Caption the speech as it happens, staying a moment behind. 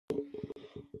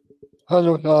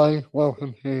Hello guys,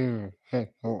 welcome to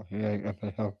Tech Talk today,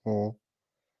 episode 4.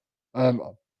 Um,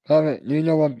 you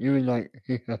know I'm doing like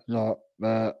this a lot,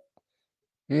 but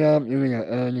yeah, I'm doing an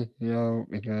early show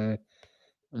because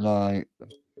like,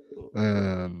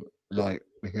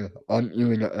 because I'm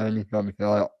doing an early show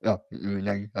because I have to do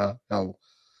later, so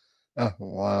that's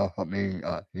why I mean,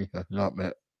 this a lot,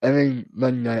 but every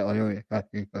Monday I always have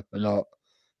this a lot,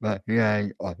 but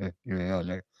today I just do it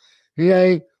early.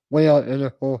 Today we are going to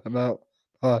talk about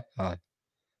podcast.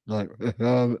 Like the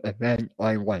first event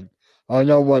I went. I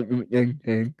know what you're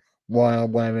thinking why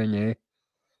I'm wearing this,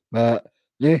 but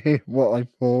this is what I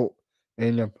thought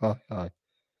in the podcast.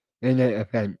 In the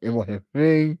event, it was a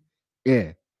 3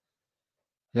 year.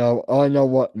 So I know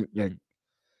what you think.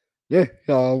 This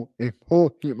show is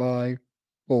hosted by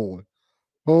Ford.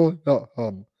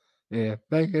 Ford.com is the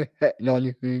biggest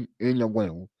technology in the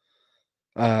world.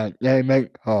 And they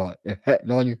make cars, the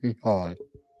technology cars.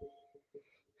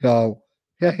 So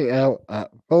check it out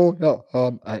at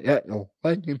Ford.com and get your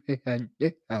 20%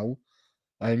 discount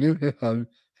and use the code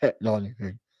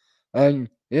technology. And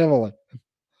the other one,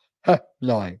 half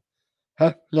line.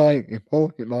 Half line is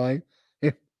hosted by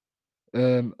this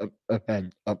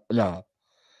event of now.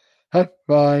 Half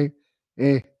line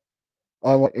is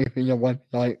I will give you the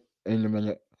website in a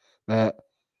minute. But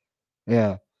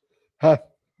yeah. Half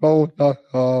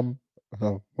Ford.com,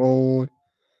 so Ford.com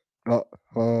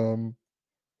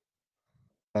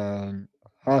and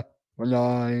half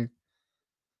line,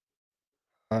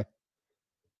 half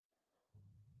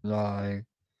line.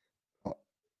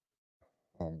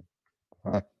 Um,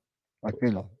 I, I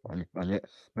feel like understand it,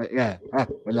 but yeah,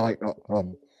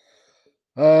 halflight.com.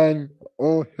 And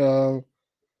also,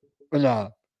 blah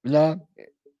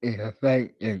is a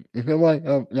fake thing. If you want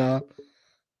to blah,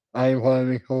 I want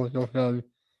to record also,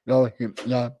 go to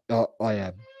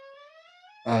blah.im.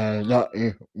 And that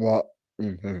is what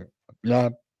you do. Blah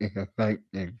is a fake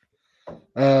thing.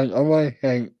 And I want to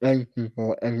say thank you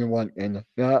for everyone in the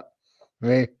chat.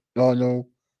 Rick, Donald,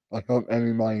 I hope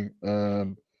everybody,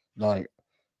 like,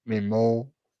 me more.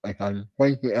 I can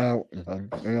point it out and on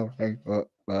real Facebook,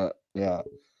 but yeah.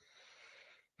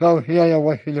 So yeah, I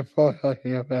watching the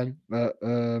processing event, but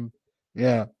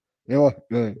yeah, it was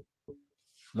good.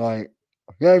 Like,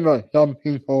 very much some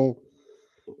people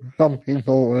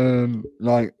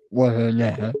like wasn't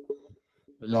there,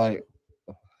 like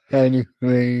Henny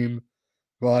Cream,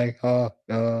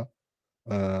 Flycaster,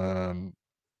 um,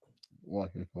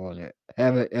 what do you call it,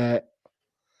 Habitat.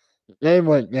 They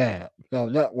weren't there, so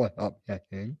that was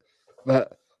upsetting.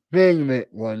 But being it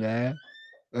was there,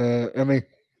 let me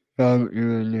show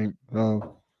you the link.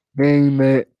 So,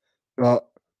 gameit.com.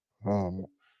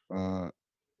 Uh,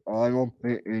 I will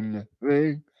put it in the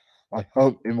thing. I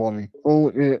hope you want to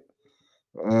record it.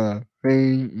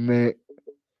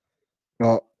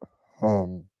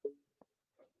 Gameit.com.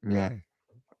 Yeah.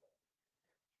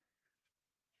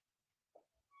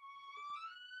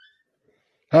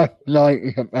 That's like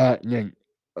it's a bad link.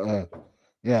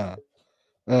 Yeah.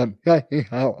 Check this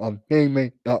out on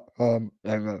gameit.com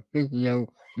and a video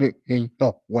mixing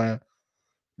software,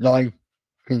 live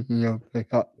video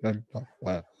production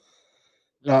software.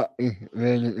 That is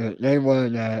really good. They were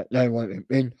there, they were a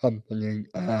big company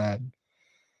and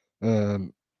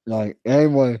like they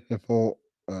were support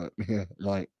because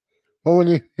like for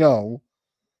this show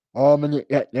I'm gonna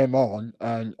get them on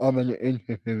and I'm gonna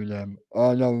interview them.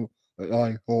 I know a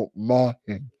guy called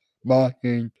Martin.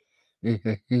 Martin is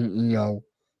the CEO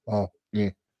of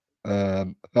this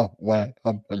software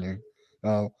company.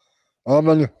 So I'm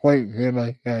gonna point him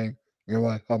and say you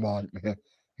wanna come on because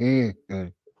he is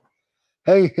good.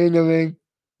 Hey Hillary,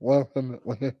 welcome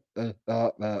with the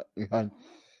start that you can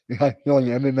join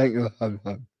let me make you a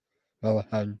photo. So I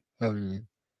can show you.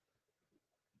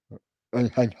 You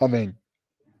can come in.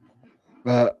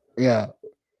 But yeah,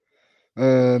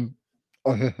 I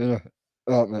just start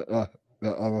that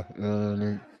I was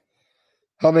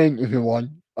come in if you want.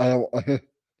 I just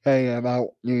say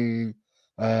about the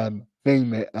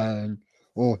theme it and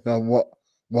also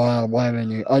why I'm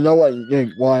wearing it. I know what you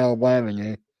think, why I'm wearing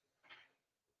it.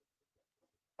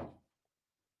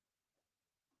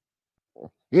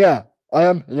 Yeah, I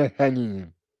am understanding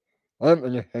you. I am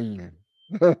understanding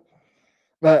you.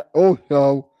 But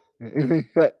also, if you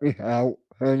check this out,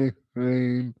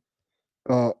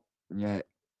 honeycream.net,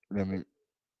 let me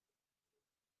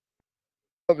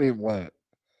work.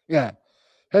 Yeah,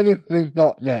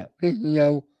 honeycream.net,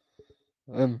 video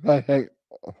and perfect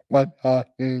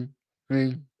podcasting,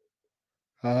 screen,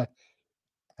 ha,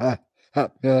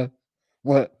 capture,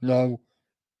 workflow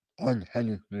on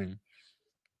honeycream.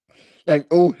 And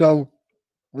also,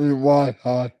 with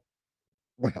Wi-Fi.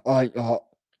 when I got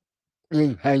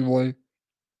in Haywood,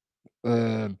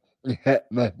 he hit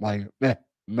my best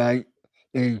mate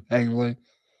in Haywood,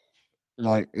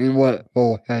 like he worked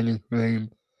for Kenny Cream,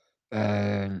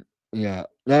 and yeah,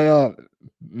 they are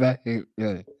very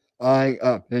good. I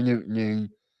absolutely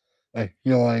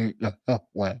enjoy the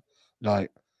software,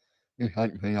 like you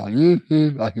can be on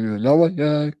YouTube, like you know it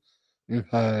is, you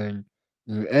can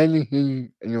do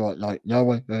anything you want, like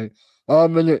nowadays.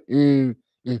 I'm gonna do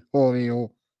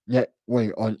tutorial next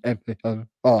week on episode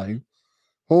 5,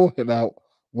 talk about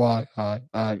Wi-Fi,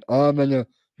 and I'm gonna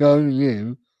show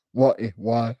you what is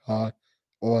Wi-Fi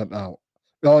all about.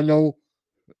 Donald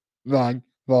ran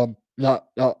from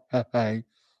Laptop Cafe.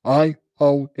 I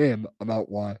told him about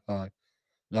Wi-Fi.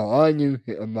 Now I knew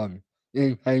it a month.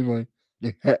 He came with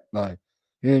the hitman.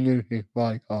 He knew his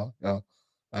Wi-Fi now,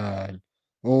 and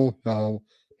also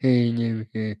he knew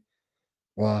his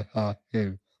Wi-Fi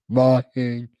too.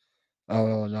 Martin,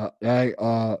 all that. They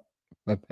are